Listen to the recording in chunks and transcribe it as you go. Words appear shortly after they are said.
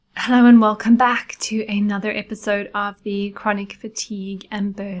Hello and welcome back to another episode of the Chronic Fatigue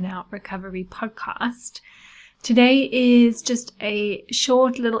and Burnout Recovery Podcast. Today is just a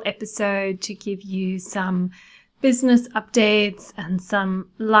short little episode to give you some business updates and some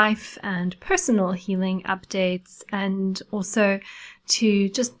life and personal healing updates, and also to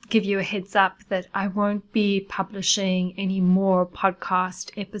just give you a heads up that I won't be publishing any more podcast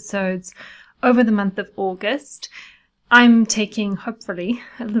episodes over the month of August. I'm taking, hopefully,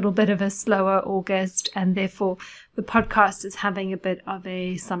 a little bit of a slower August, and therefore the podcast is having a bit of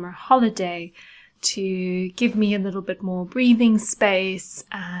a summer holiday to give me a little bit more breathing space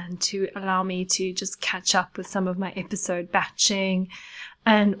and to allow me to just catch up with some of my episode batching,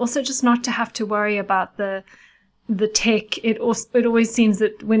 and also just not to have to worry about the tech. It always seems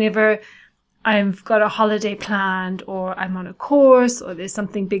that whenever I've got a holiday planned or I'm on a course or there's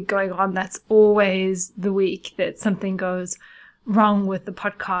something big going on, that's always the week that something goes wrong with the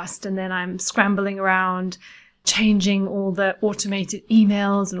podcast. And then I'm scrambling around, changing all the automated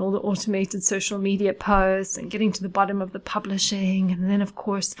emails and all the automated social media posts and getting to the bottom of the publishing. And then, of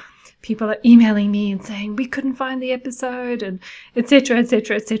course, people are emailing me and saying, we couldn't find the episode, and et cetera, et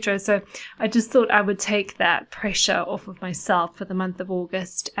cetera, et cetera. So I just thought I would take that pressure off of myself for the month of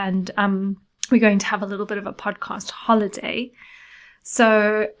August. And, we're going to have a little bit of a podcast holiday.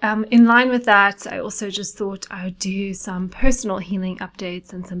 So in line with that, I also just thought I would do some personal healing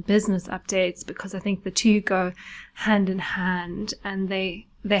updates and some business updates, because I think the two go hand in hand, and they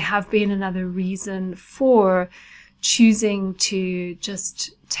have been another reason for choosing to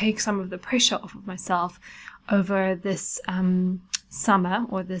just take some of the pressure off of myself over this summer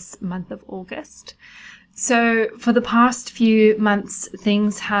or this month of August. So for the past few months,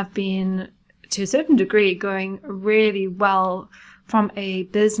 things have been, to a certain degree, going really well from a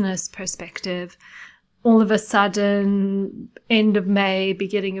business perspective. All of a sudden, end of May,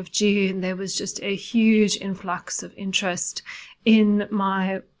 beginning of June, there was just a huge influx of interest in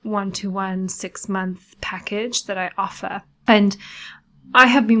my 1-to-1 6-month package that I offer. And I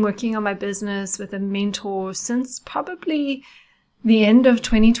have been working on my business with a mentor since probably the end of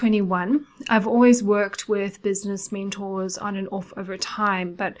 2021. I've always worked with business mentors on and off over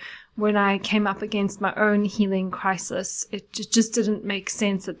time, but when I came up against my own healing crisis, it just didn't make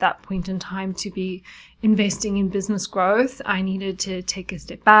sense at that point in time to be investing in business growth. I needed to take a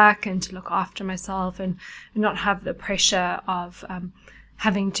step back and to look after myself and not have the pressure of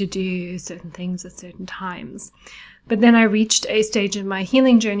having to do certain things at certain times. But then I reached a stage in my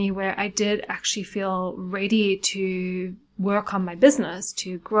healing journey where I did actually feel ready to work on my business,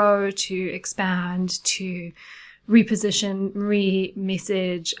 to grow, to expand, to reposition,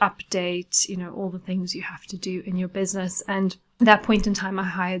 re-message, update, all the things you have to do in your business. And at that point in time, I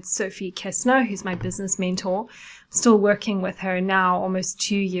hired Sophie Kessner, who's my business mentor. Still working with her now, almost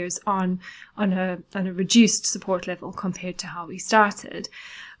 2 years on a reduced support level compared to how we started.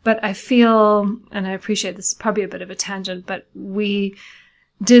 But I feel, and I appreciate this is probably a bit of a tangent, but we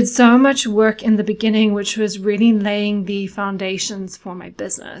did so much work in the beginning, which was really laying the foundations for my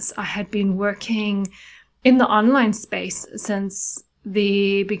business. I had been working in the online space since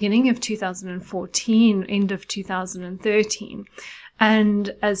the beginning of 2014, end of 2013.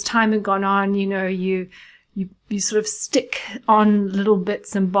 And as time had gone on, you sort of stick on little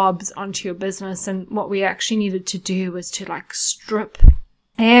bits and bobs onto your business. And what we actually needed to do was to strip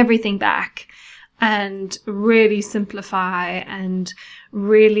everything back and really simplify and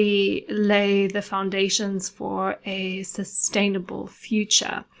really lay the foundations for a sustainable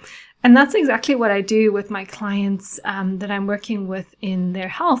future. And that's exactly what I do with my clients that I'm working with in their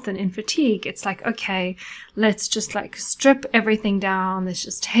health and in fatigue. It's okay, let's just strip everything down. Let's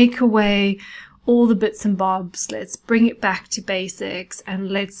just take away all the bits and bobs. Let's bring it back to basics, and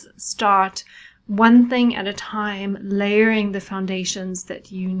let's start one thing at a time, layering the foundations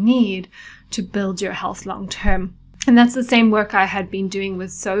that you need to build your health long term. And that's the same work I had been doing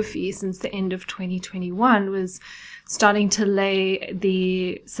with Sophie since the end of 2021, was starting to lay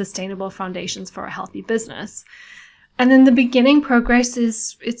the sustainable foundations for a healthy business. And in the beginning, progress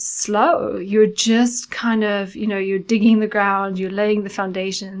it's slow. You're just kind of, you're digging the ground, you're laying the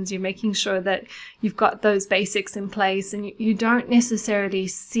foundations, you're making sure that you've got those basics in place, and you don't necessarily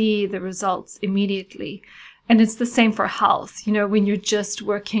see the results immediately. And it's the same for health. When you're just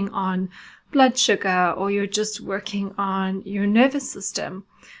working on blood sugar or you're just working on your nervous system,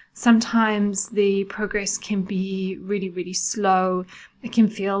 sometimes the progress can be really, really slow. It can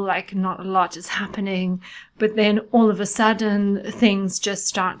feel like not a lot is happening, but then all of a sudden things just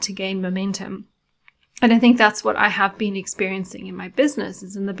start to gain momentum. And I think that's what I have been experiencing in my business,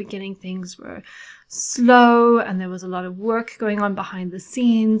 is in the beginning things were slow, and there was a lot of work going on behind the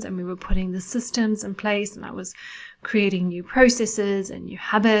scenes, and we were putting the systems in place, and I was creating new processes and new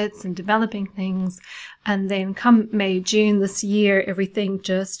habits and developing things. And then come May, June this year, everything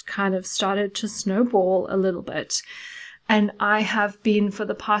just kind of started to snowball a little bit. And I have been for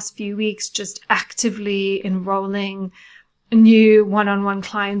the past few weeks just actively enrolling new one-on-one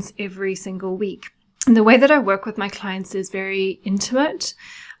clients every single week. And the way that I work with my clients is very intimate.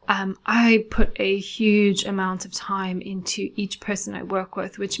 I put a huge amount of time into each person I work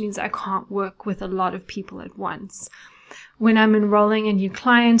with, which means I can't work with a lot of people at once. When I'm enrolling a new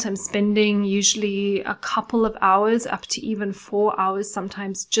client, I'm spending usually a couple of hours, up to even 4 hours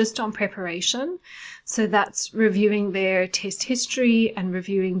sometimes, just on preparation. So that's reviewing their test history and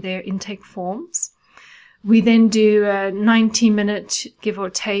reviewing their intake forms. We then do a 90-minute, give or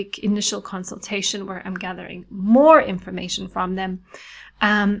take, initial consultation where I'm gathering more information from them.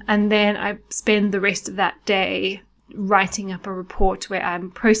 And then I spend the rest of that day writing up a report where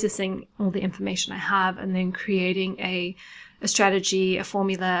I'm processing all the information I have and then creating a strategy, a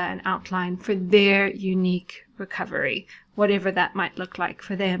formula, an outline for their unique recovery, whatever that might look like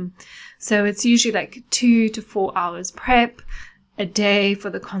for them. So it's usually like 2 to 4 hours prep a day for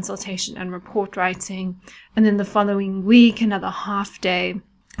the consultation and report writing. And then the following week, another half day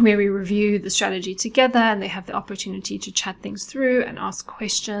where we review the strategy together and they have the opportunity to chat things through and ask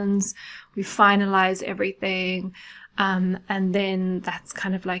questions. We finalize everything. And then that's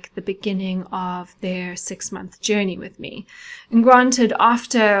kind of like the beginning of their 6-month journey with me. And granted,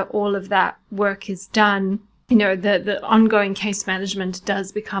 after all of that work is done, the ongoing case management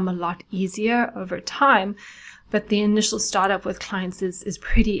does become a lot easier over time, but the initial startup with clients is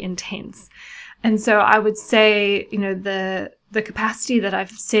pretty intense. And so I would say, the capacity that I've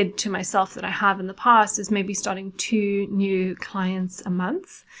said to myself that I have in the past is maybe starting 2 new clients a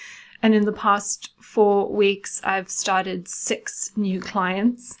month. And in the past 4 weeks, I've started 6 new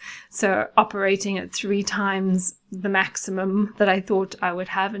clients. So operating at 3 times the maximum that I thought I would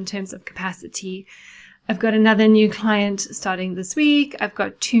have in terms of capacity. I've got another new client starting this week. I've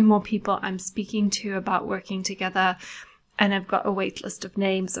got 2 more people I'm speaking to about working together. And I've got a wait list of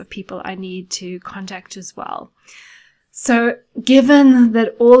names of people I need to contact as well. So given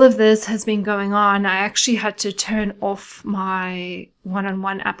that all of this has been going on, I actually had to turn off my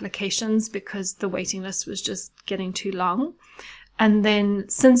one-on-one applications because the waiting list was just getting too long. And then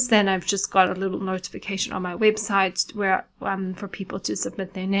since then, I've just got a little notification on my website where for people to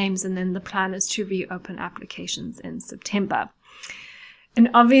submit their names. And then the plan is to reopen applications in September. And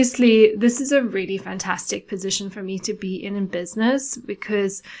obviously, this is a really fantastic position for me to be in business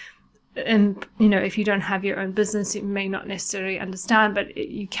because, and if you don't have your own business, you may not necessarily understand, but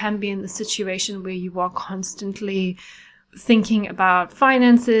you can be in the situation where you are constantly thinking about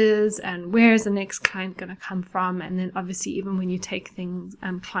finances and where's the next client going to come from. And then obviously, even when you take things,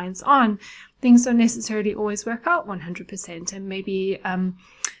 clients on, things don't necessarily always work out 100%. And maybe,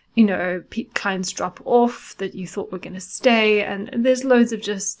 clients drop off that you thought were going to stay. And there's loads of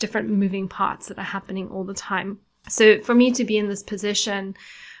just different moving parts that are happening all the time. So for me to be in this position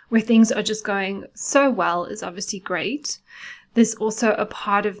where things are just going so well is obviously great. There's also a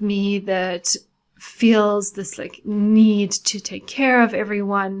part of me that feels this need to take care of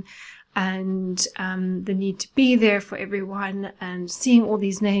everyone and the need to be there for everyone, and seeing all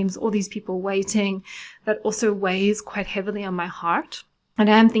these names, all these people waiting, that also weighs quite heavily on my heart. And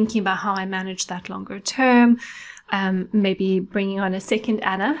I am thinking about how I manage that longer term, maybe bringing on a second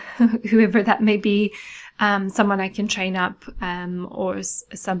Anna, whoever that may be, someone I can train up, or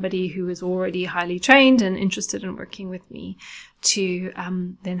somebody who is already highly trained and interested in working with me to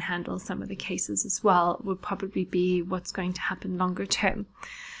then handle some of the cases as well, would probably be what's going to happen longer term.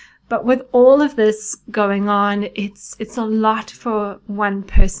 But with all of this going on, it's a lot for one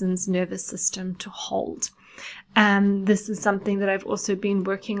person's nervous system to hold. This is something that I've also been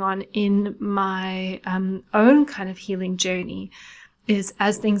working on in my own kind of healing journey, is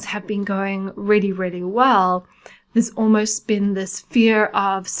as things have been going really, really well, there's almost been this fear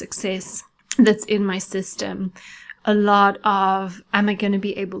of success that's in my system. A lot of, am I going to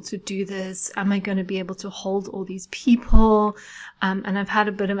be able to do this? Am I going to be able to hold all these people? And I've had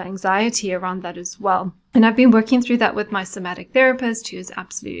a bit of anxiety around that as well. And I've been working through that with my somatic therapist, who is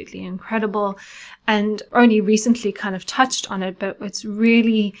absolutely incredible, and only recently kind of touched on it, but it's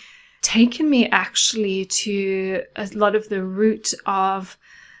really taken me actually to a lot of the root of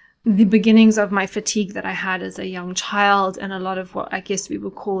the beginnings of my fatigue that I had as a young child, and a lot of what I guess we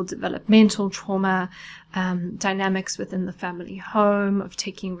would call developmental trauma, dynamics within the family home, of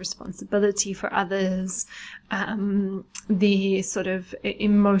taking responsibility for others, the sort of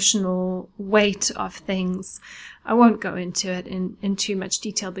emotional weight of things. I won't go into it in too much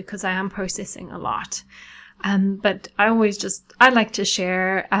detail because I am processing a lot. But I like to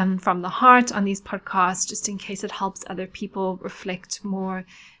share from the heart on these podcasts, just in case it helps other people reflect more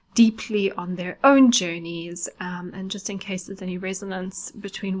deeply on their own journeys, and just in case there's any resonance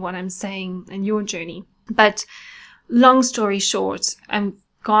between what I'm saying and your journey. But long story short, I've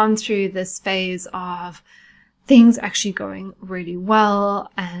gone through this phase of things actually going really well,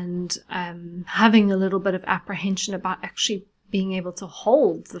 and having a little bit of apprehension about actually being able to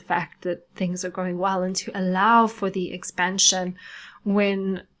hold the fact that things are going well and to allow for the expansion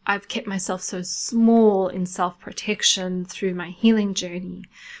when I've kept myself so small in self-protection through my healing journey.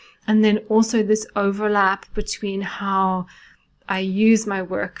 And then also this overlap between how I use my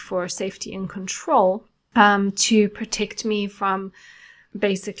work for safety and control to protect me from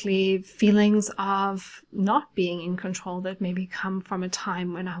basically feelings of not being in control that maybe come from a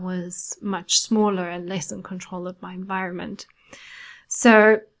time when I was much smaller and less in control of my environment.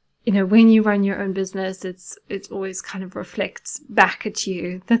 So, when you run your own business, it always kind of reflects back at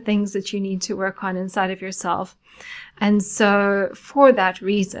you the things that you need to work on inside of yourself. And so for that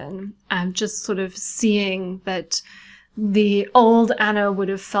reason, I'm just sort of seeing that the old Anna would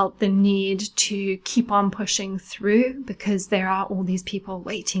have felt the need to keep on pushing through because there are all these people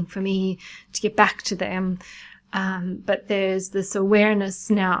waiting for me to get back to them. But there's this awareness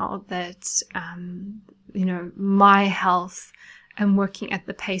now that, my health and working at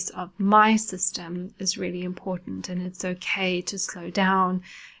the pace of my system is really important, and it's okay to slow down.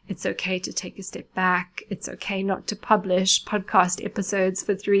 It's okay to take a step back. It's okay not to publish podcast episodes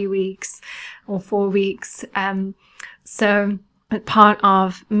for 3 weeks or 4 weeks. So part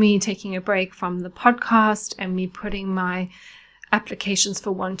of me taking a break from the podcast and me putting my applications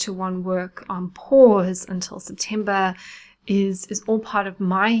for one-to-one work on pause until September is all part of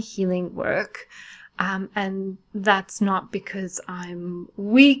my healing work. And that's not because I'm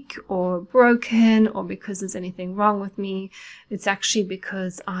weak or broken or because there's anything wrong with me. It's actually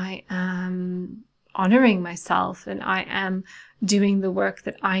because I am honoring myself and I am doing the work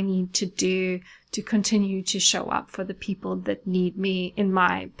that I need to do to continue to show up for the people that need me in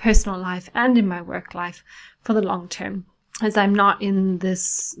my personal life and in my work life for the long term. As I'm not in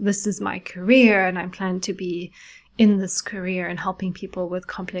this is my career, and I plan to be in this career and helping people with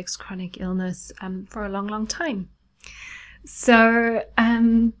complex chronic illness for a long, long time. So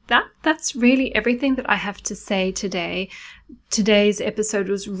that's really everything that I have to say today. Today's episode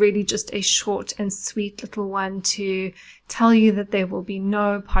was really just a short and sweet little one to tell you that there will be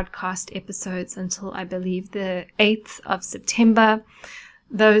no podcast episodes until I believe the 8th of September.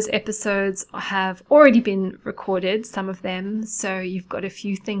 Those episodes have already been recorded, some of them, so you've got a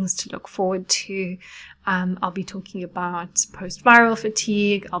few things to look forward to. I'll be talking about post-viral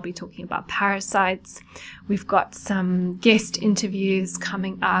fatigue. I'll be talking about parasites. We've got some guest interviews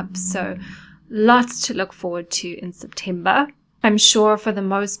coming up, so lots to look forward to in September. I'm sure for the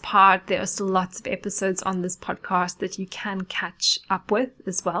most part, there are still lots of episodes on this podcast that you can catch up with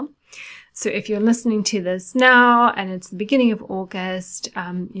as well. So if you're listening to this now and it's the beginning of August,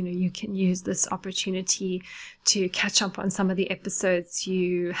 you can use this opportunity to catch up on some of the episodes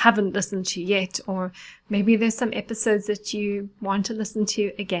you haven't listened to yet, or maybe there's some episodes that you want to listen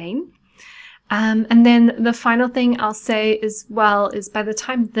to again. And then the final thing I'll say as well is by the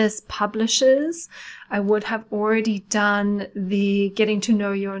time this publishes, I would have already done the Getting to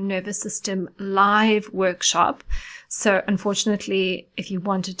Know Your Nervous System live workshop. So unfortunately, if you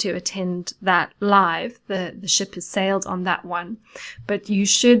wanted to attend that live, the ship has sailed on that one. But you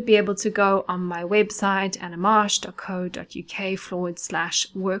should be able to go on my website,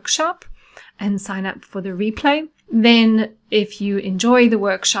 annamarsh.co.uk/workshop and sign up for the replay. Then if you enjoy the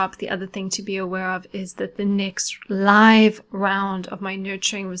workshop, the other thing to be aware of is that the next live round of my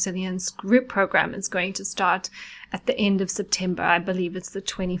Nurturing Resilience group program is going to start at the end of September. I believe it's the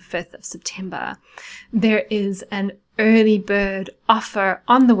 25th of September. There is an early bird offer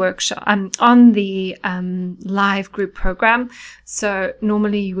on the workshop, on the live group program. So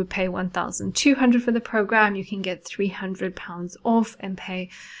normally you would pay $1,200 for the program. You can get £300 off and pay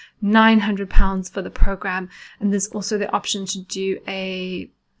 £900 for the program. And there's also the option to do a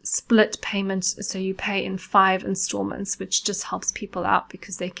split payment. So you pay in 5 installments, which just helps people out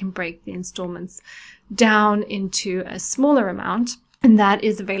because they can break the installments down into a smaller amount. And that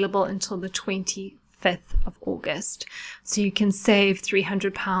is available until the 21st 5th of August. So you can save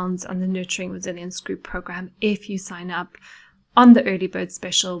 £300 on the Nurturing Resilience Group program if you sign up on the early bird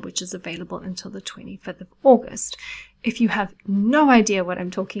special, which is available until the 25th of August. If you have no idea what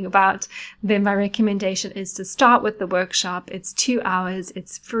I'm talking about, then my recommendation is to start with the workshop. It's 2 hours,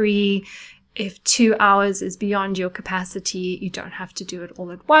 it's free. If 2 hours is beyond your capacity, you don't have to do it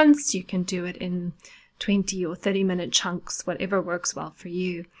all at once. You can do it in 20 or 30-minute chunks, whatever works well for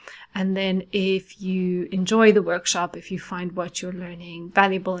you. And then if you enjoy the workshop, if you find what you're learning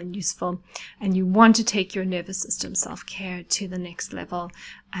valuable and useful, and you want to take your nervous system self-care to the next level,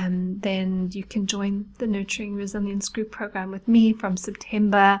 then you can join the Nurturing Resilience Group program with me from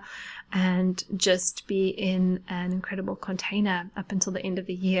September and just be in an incredible container up until the end of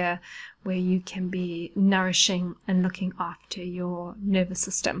the year where you can be nourishing and looking after your nervous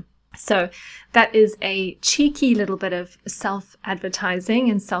system. So that is a cheeky little bit of self-advertising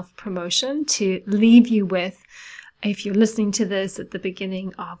and self-promotion to leave you with. If you're listening to this at the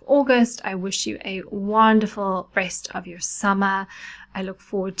beginning of August, I wish you a wonderful rest of your summer. I look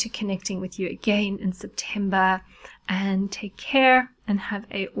forward to connecting with you again in September, and take care and have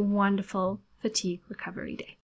a wonderful fatigue recovery day.